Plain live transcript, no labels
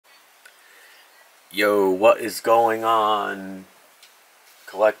Yo, what is going on?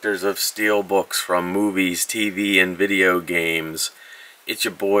 Collectors of steelbooks from movies, TV, and video games. It's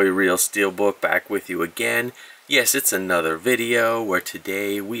your boy Real Steelbook back with you again. Yes, it's another video where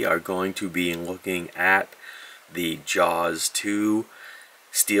today we are going to be looking at the Jaws 2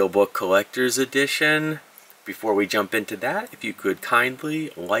 Steelbook Collector's Edition. Before we jump into that, if you could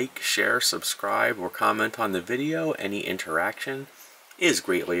kindly like, share, subscribe, or comment on the video, any interaction is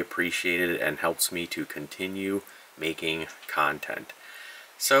greatly appreciated and helps me to continue making content.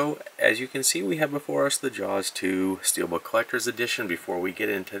 So, as you can see, we have before us the Jaws 2 Steelbook Collector's Edition. Before we get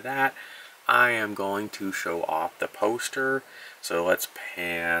into that, I am going to show off the poster. So let's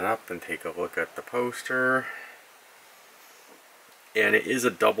pan up and take a look at the poster. And it is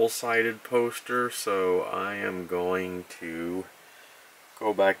a double-sided poster, so I am going to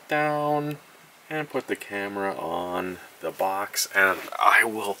go back down and put the camera on the box, and I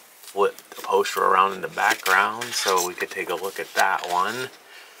will flip the poster around in the background so we could take a look at that one.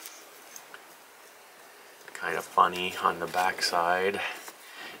 Kind of funny on the back side,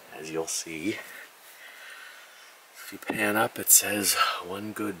 as you'll see. If you pan up, it says,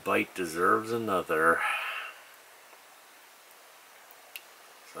 "One good bite deserves another."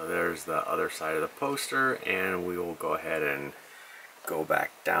 So there's the other side of the poster, and we will go ahead and go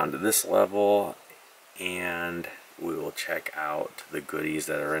back down to this level, and we will check out the goodies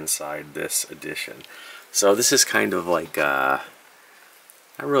that are inside this edition. So this is kind of like not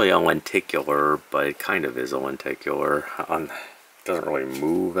really a lenticular, but it kind of is a lenticular. Doesn't really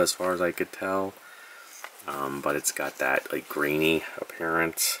move as far as I could tell, but it's got that like grainy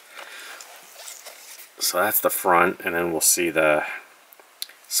appearance. So that's the front, and then we'll see the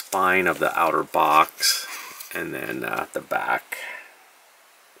spine of the outer box, and then the back.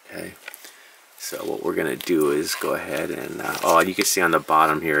 Okay, so what we're gonna do is go ahead and oh, you can see on the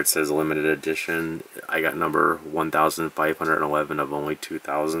bottom here it says limited edition. I got number 1511 of only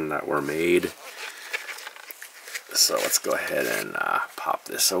 2,000 that were made. So let's go ahead and pop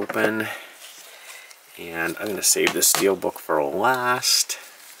this open, and I'm gonna save this steelbook for last.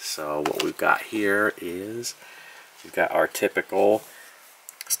 So what we've got here is we've got our typical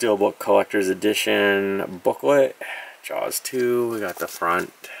Steelbook Collector's Edition booklet, Jaws 2. We got the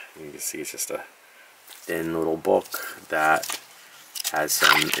front. You can see it's just a thin little book that has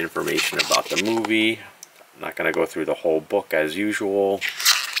some information about the movie. I'm not going to go through the whole book as usual,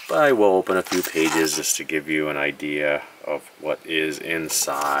 but I will open a few pages just to give you an idea of what is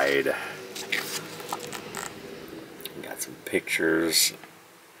inside. We got some pictures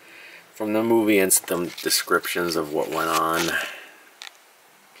from the movie and some descriptions of what went on.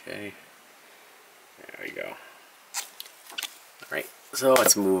 Okay, there we go. Alright, so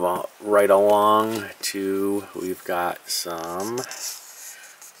let's move on right along to, we've got some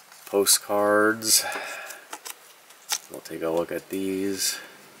postcards. We'll take a look at these.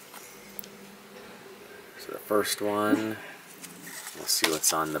 So the first one, we'll see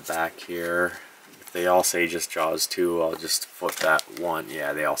what's on the back here. If they all say just Jaws 2, I'll just flip that one.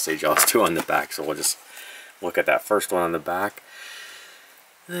 Yeah, they all say Jaws 2 on the back, so we'll just look at that first one on the back.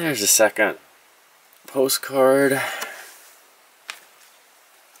 There's a second postcard,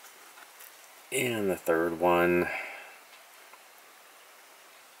 and the third one,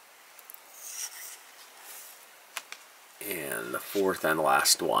 and the fourth and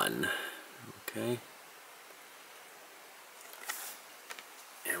last one. Okay,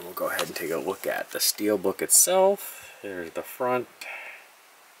 and we'll go ahead and take a look at the steelbook itself. There's the front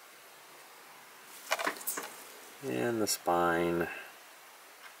and the spine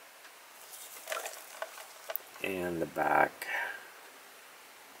and the back.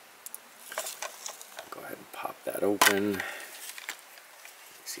 Go ahead and pop that open. You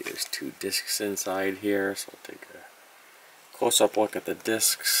see there's two discs inside here, so we'll take a close-up look at the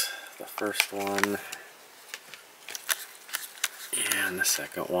discs. The first one and the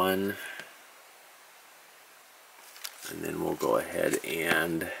second one, and then we'll go ahead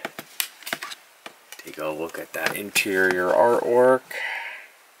and take a look at that interior artwork.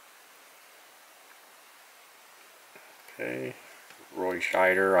 Okay, Roy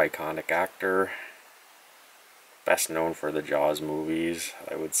Scheider, iconic actor, best known for the Jaws movies,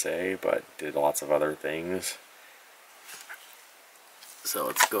 I would say, but did lots of other things. So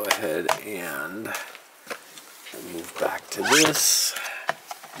let's go ahead and move back to this,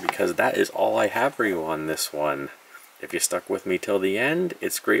 because that is all I have for you on this one. If you stuck with me till the end,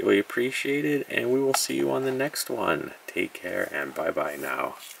 it's greatly appreciated, and we will see you on the next one. Take care, and bye-bye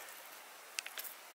now.